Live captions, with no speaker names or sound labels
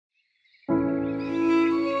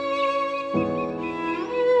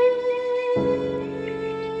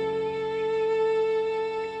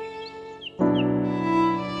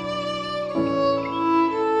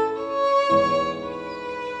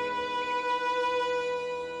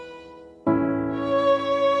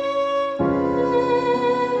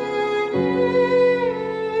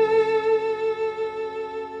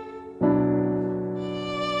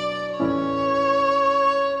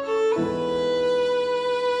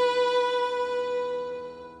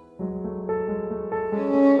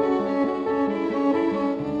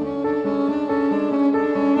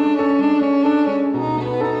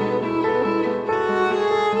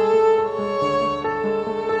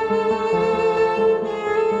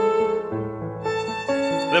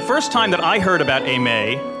The first time that I heard about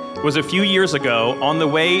Aimee was a few years ago on the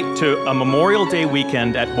way to a Memorial Day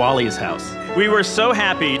weekend at Wally's house. We were so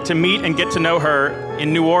happy to meet and get to know her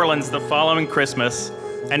in New Orleans the following Christmas,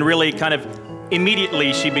 and really kind of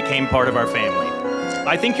immediately she became part of our family.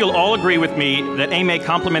 I think you'll all agree with me that Aimee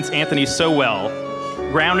complements Anthony so well,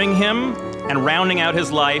 grounding him and rounding out his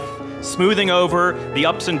life, smoothing over the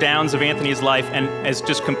ups and downs of Anthony's life, and has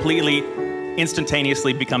just completely,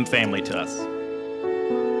 instantaneously become family to us.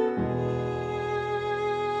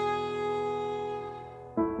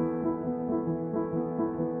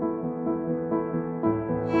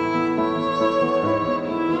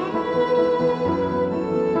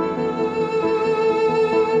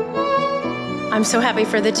 I'm so happy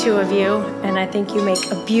for the two of you, and I think you make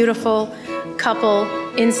a beautiful couple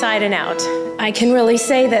inside and out. I can really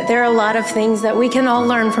say that there are a lot of things that we can all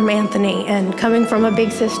learn from Anthony, and coming from a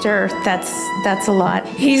big sister, that's a lot.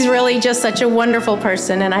 He's really just such a wonderful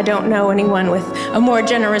person, and I don't know anyone with a more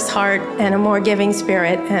generous heart and a more giving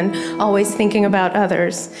spirit and always thinking about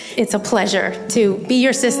others. It's a pleasure to be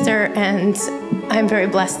your sister, and I'm very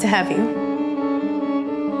blessed to have you.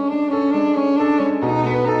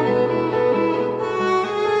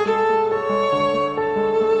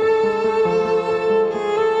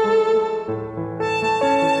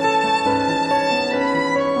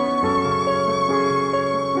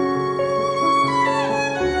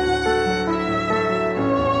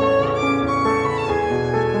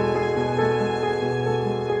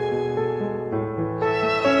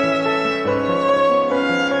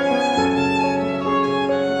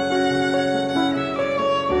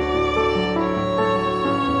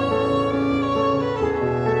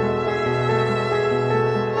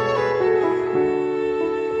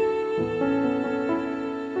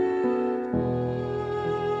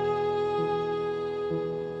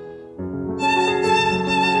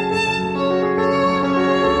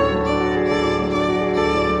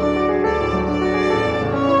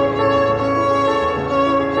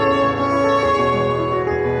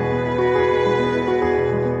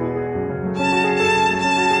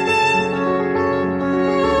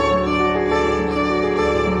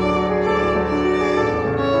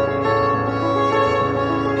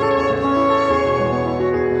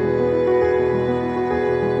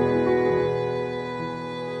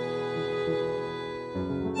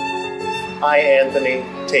 I, Anthony,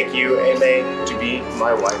 take you, Aimee, to be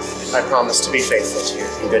my wife. I promise to be faithful to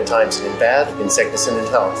you in good times and in bad, in sickness and in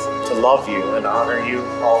health, to love you and honor you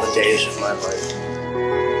all the days of my life.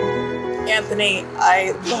 Anthony,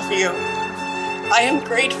 I love you. I am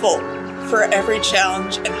grateful for every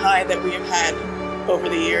challenge and high that we have had over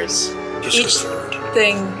the years. Each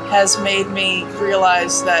thing has made me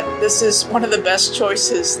realize that this is one of the best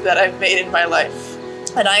choices that I've made in my life.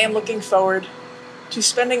 And I am looking forward to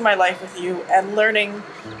spending my life with you and learning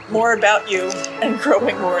more about you and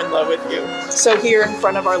growing more in love with you. So here in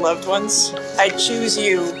front of our loved ones, I choose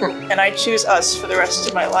you and I choose us for the rest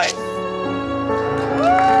of my life.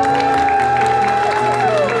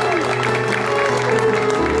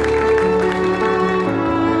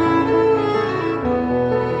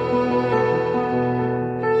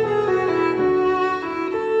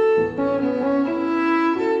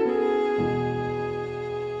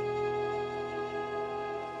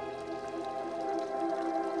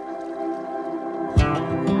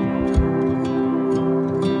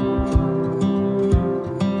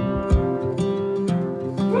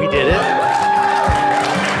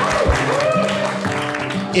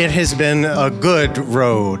 It has been a good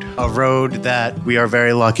road, a road that we are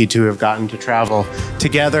very lucky to have gotten to travel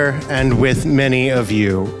together and with many of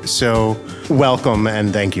you. So welcome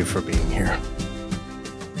and thank you for being here.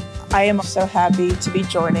 I am so happy to be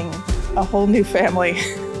joining a whole new family,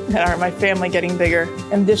 and my family getting bigger,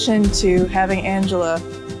 in addition to having Angela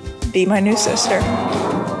be my new sister.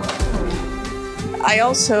 I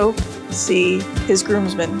also see his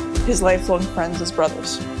groomsmen, his lifelong friends, as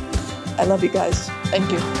brothers. I love you guys.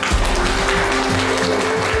 Thank you.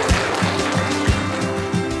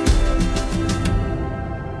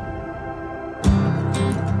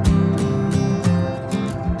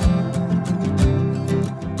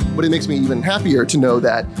 But it makes me even happier to know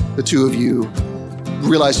that the two of you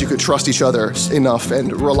realized you could trust each other enough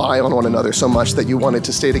and rely on one another so much that you wanted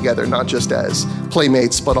to stay together, not just as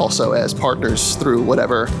playmates, but also as partners through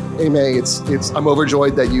whatever. Aimee, I'm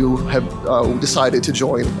overjoyed that you have decided to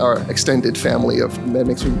join our extended family. That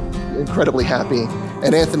makes me incredibly happy.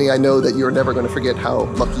 And Anthony, I know that you're never going to forget how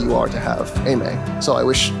lucky you are to have Aimee. So I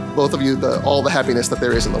wish both of you all the happiness that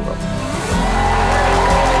there is in the world.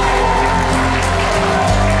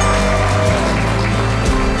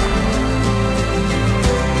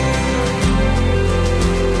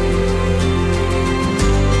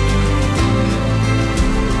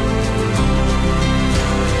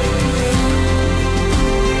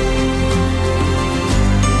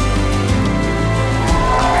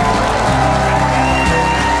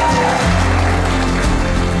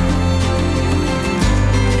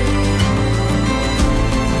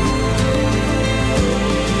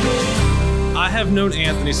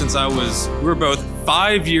 me since we were both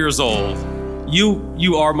 5 years old.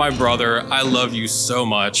 You are my brother. I love you so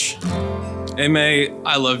much. Aimee,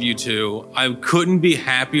 I love you too. I couldn't be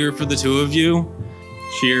happier for the two of you.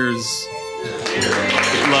 Cheers.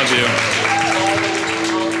 Love you.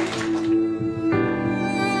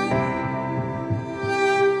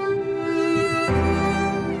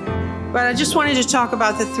 But I just wanted to talk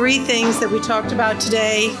about the three things that we talked about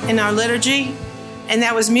today in our liturgy, and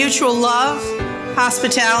that was mutual love,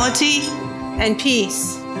 hospitality, and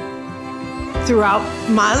peace. Throughout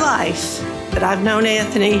my life that I've known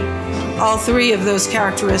Anthony, all three of those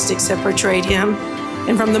characteristics have portrayed him.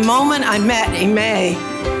 And from the moment I met Aimee,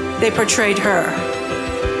 they portrayed her.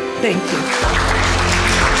 Thank you.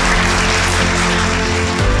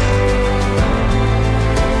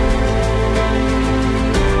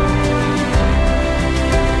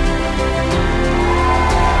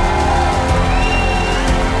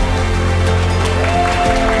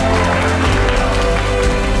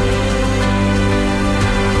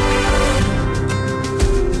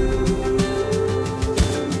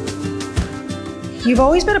 You've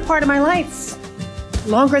always been a part of my life,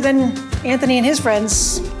 longer than Anthony and his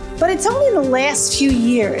friends. But it's only in the last few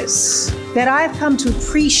years that I've come to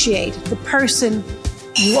appreciate the person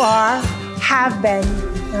you are, have been,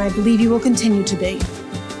 and I believe you will continue to be.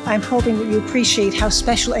 I'm hoping that you appreciate how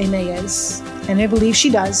special Aimee is, and I believe she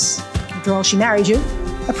does. After all, she married you.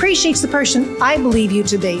 Appreciates the person I believe you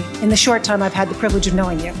to be in the short time I've had the privilege of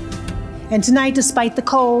knowing you. And tonight, despite the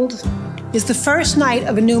cold, is the first night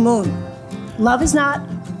of a new moon. Love is not,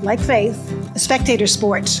 like faith, a spectator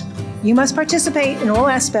sport. You must participate in all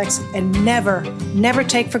aspects and never, never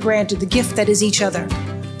take for granted the gift that is each other.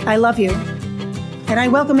 I love you. And I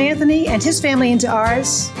welcome Anthony and his family into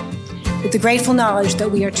ours with the grateful knowledge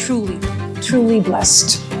that we are truly, truly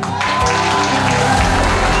blessed.